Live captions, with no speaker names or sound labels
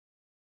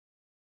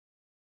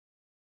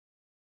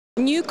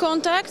New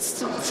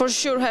contacts for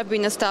sure have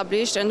been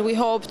established, and we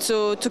hope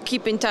to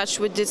keep in touch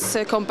with these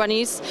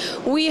companies.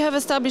 We have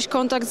established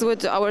contacts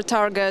with our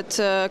target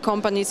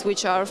companies,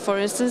 which are, for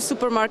instance,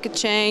 supermarket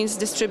chains,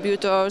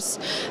 distributors.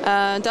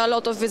 There are a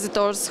lot of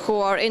visitors who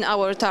are in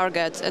our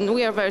target, and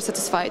we are very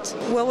satisfied.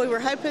 Well, we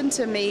were hoping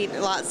to meet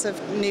lots of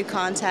new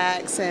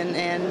contacts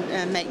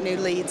and make new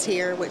leads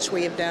here, which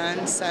we have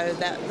done. So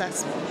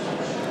that's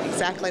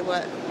exactly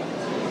what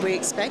we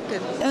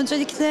expected.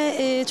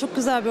 Öncelikle çok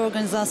güzel bir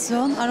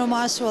organizasyon. Aroma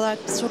Aşı olarak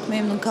biz çok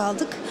memnun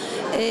kaldık.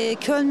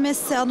 Köln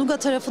Messe, Anuga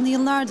tarafını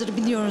yıllardır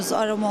biliyoruz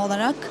aroma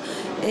olarak.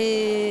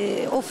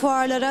 O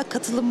fuarlara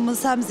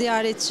katılımımız hem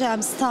ziyaretçi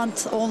hem stand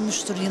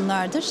olmuştur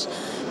yıllardır.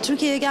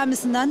 Türkiye'ye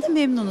gelmesinden de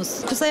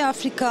memnunuz. Kuzey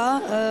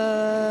Afrika,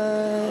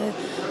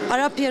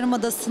 Arap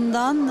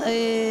Yarımadası'ndan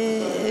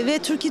ve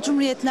Türkiye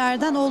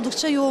Cumhuriyetlerden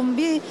oldukça yoğun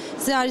bir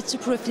ziyaretçi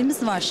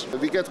profilimiz var.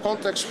 We get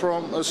contacts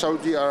from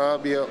Saudi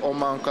Arabia,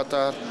 Oman,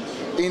 Qatar,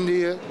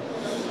 India,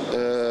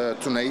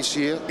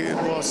 Tunisia. It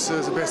was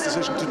the best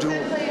decision to do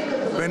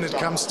when it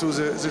comes to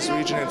this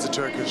region and the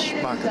Turkish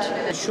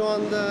market. Şu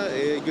anda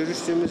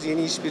görüştüğümüz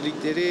yeni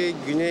işbirlikleri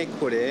Güney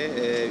Kore,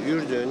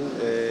 Ürdün,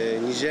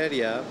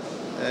 Nijerya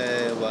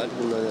var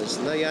bunların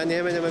arasında. Yani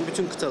hemen hemen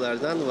bütün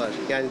kıtalardan var.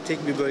 Yani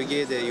tek bir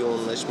bölgeye de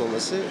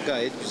yoğunlaşmaması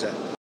gayet güzel.